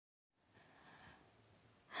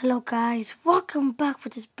Hello guys, welcome back for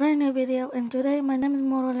this brand new video, and today my name is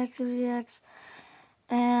MotoLexX,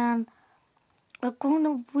 and we're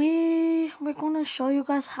gonna show you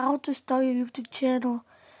guys how to start your YouTube channel.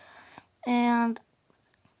 And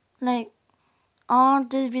like on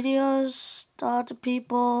these videos, the other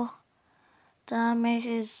people that make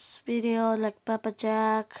his video, like Papa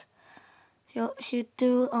Jack, he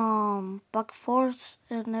do back force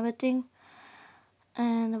and everything,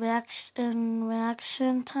 and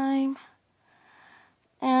reaction time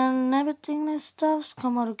and everything and stuff.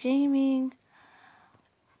 Come out of gaming.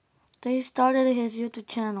 They started his YouTube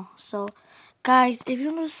channel. So, guys, if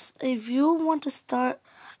you want to start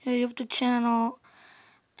your YouTube channel,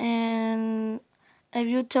 and if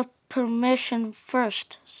you take permission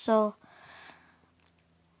first, so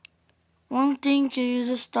one thing you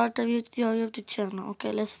just start your YouTube channel.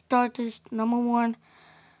 Okay, let's start this. Number one,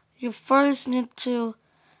 you first need to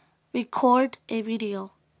record a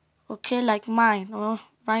video. Okay, like mine. Well,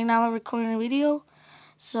 right now I'm recording a video,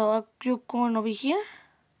 so you're going over here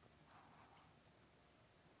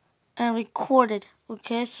and record it.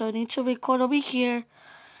 Okay, so you need to record over here,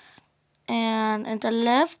 and in the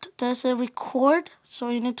left there's a record, so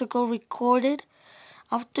you need to go record it.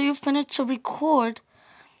 After you finish to record,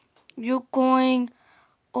 you're going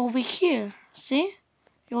over here, see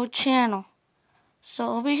your channel.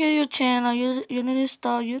 So over here your channel, you need to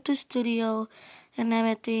start YouTube Studio and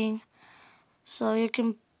everything, so you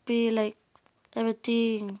can be like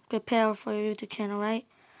everything prepared for your YouTube channel, right?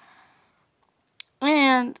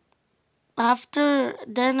 And after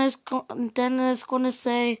then it's gonna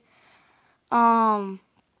say that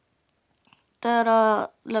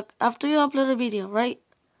look, after you upload a video, right,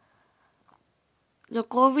 you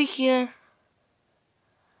go over here,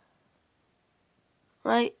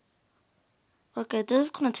 right? Okay, this is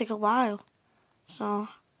gonna take a while, so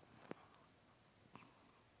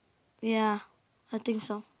yeah, I think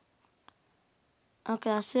so.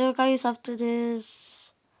 Okay, I'll see you guys after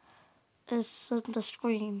this is in the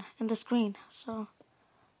screen, so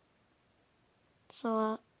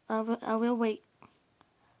I will wait.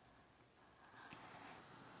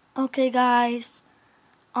 Okay guys,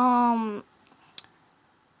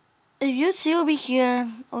 if you see over here,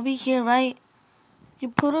 right, you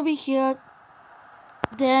put over here,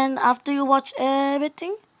 then after you watch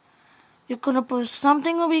everything, you're gonna put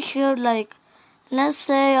something over here, like let's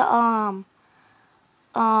say that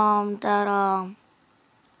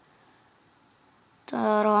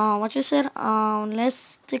what you said,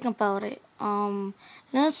 let's think about it.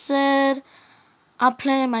 Let's say I'm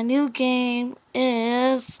playing my new game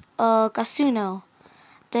is a casino.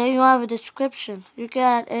 Then you have a description. You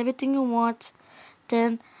got everything you want.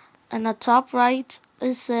 Then in the top right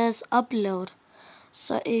it says upload.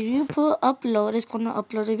 So if you put upload, it's gonna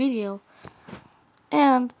upload a video,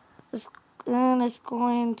 and it's then it's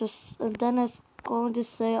going to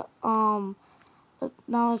say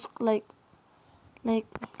now it's like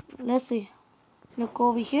let's see. You go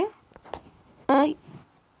over here, right?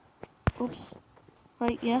 Oops,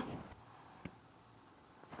 right, yeah.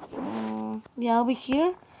 Yeah, over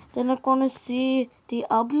here. Then you're gonna see the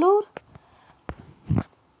upload,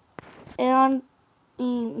 and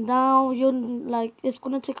now you like it's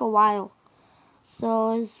gonna take a while.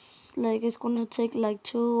 So it's gonna take like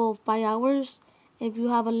 2 or 5 hours. If you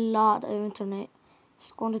have a lot of internet,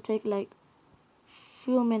 it's going to take like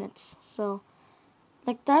few minutes. So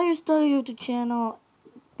like that, you start your YouTube channel.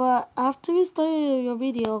 But after you start your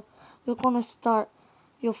video, you're gonna start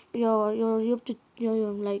your YouTube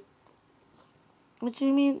your like, what do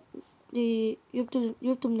you mean, the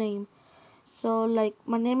YouTube name. So like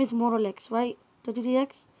my name is MotoLex, right?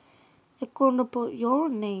 WDX. You're gonna put your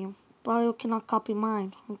name, but you cannot copy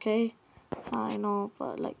mine. Okay, I know,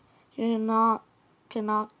 but like you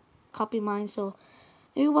cannot copy mine. So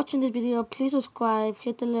if you're watching this video, please subscribe,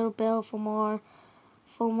 hit the little bell for more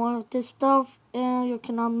of this stuff, and you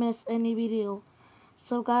cannot miss any video.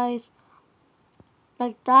 So guys,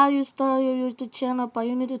 like that, you start your YouTube channel, but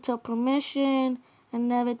you need to tell permission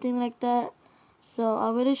and everything like that. So I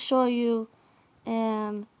will show you,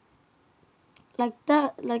 and like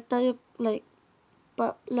that you like.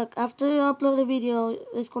 But look, after you upload the video,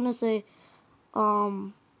 it's gonna say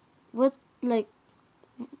what like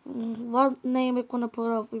what name you're gonna put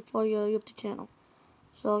up for your YouTube channel.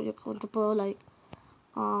 So you're going to put like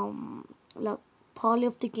Polly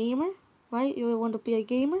of the Gamer, right? You want to be a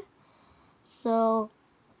gamer. So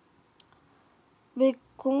we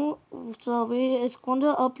go, it's going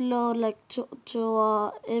to upload like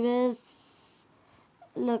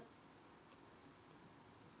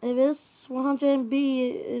if it's 100 MB,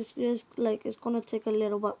 is like it's going to take a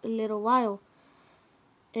little while.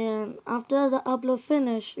 And after the upload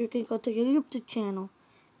finish, you can go to your YouTube channel,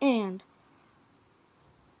 and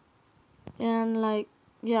like,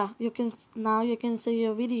 yeah, you can see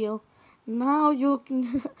your video. Now you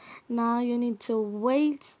can now you need to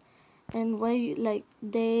wait and wait like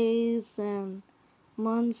days and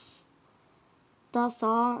months, that's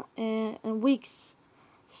all, and weeks.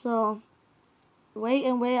 So wait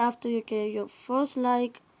and wait after you get your first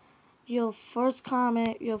like, your first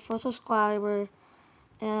comment, your first subscriber,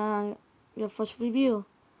 and your first review.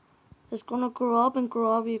 It's gonna grow up and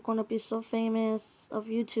grow up. You're gonna be so famous of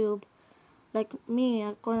YouTube, like me.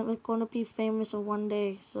 I'm gonna be famous in one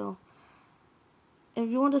day. So if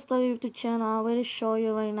you want to start a YouTube channel, I'm going to show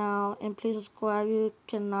you right now, and please subscribe. You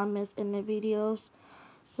cannot miss any videos.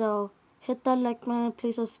 So hit that like button,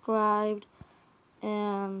 please subscribe,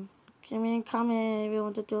 and give me a comment if you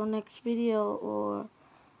want to do a next video, or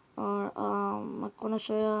I'm gonna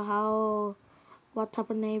show you how, what type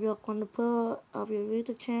of name you're gonna put of your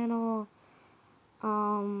YouTube channel,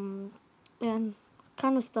 um, and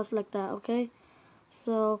kind of stuff like that. Okay,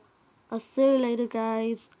 so I'll see you later,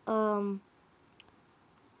 guys.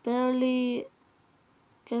 Barely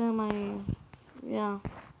getting my, yeah,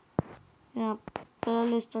 yeah,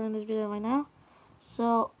 barely starting this video right now.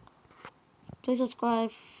 So please subscribe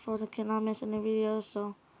for the cannot miss any videos.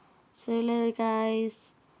 So see you later, guys.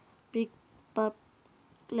 Big but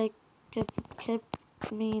like, give give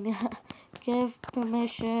me give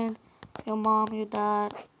permission your mom, your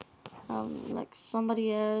dad, like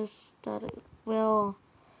somebody else that will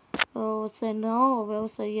say no or will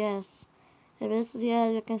say yes. If it's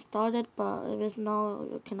yes, you can start it, but if it's no,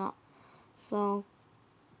 you cannot. So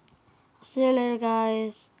see you later,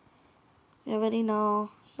 guys. You already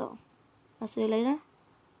know. So I'll see you later,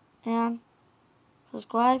 and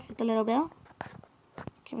subscribe, hit the little bell,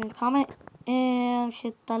 give me a comment, and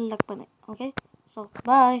hit that like button. Okay, so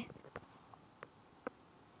bye.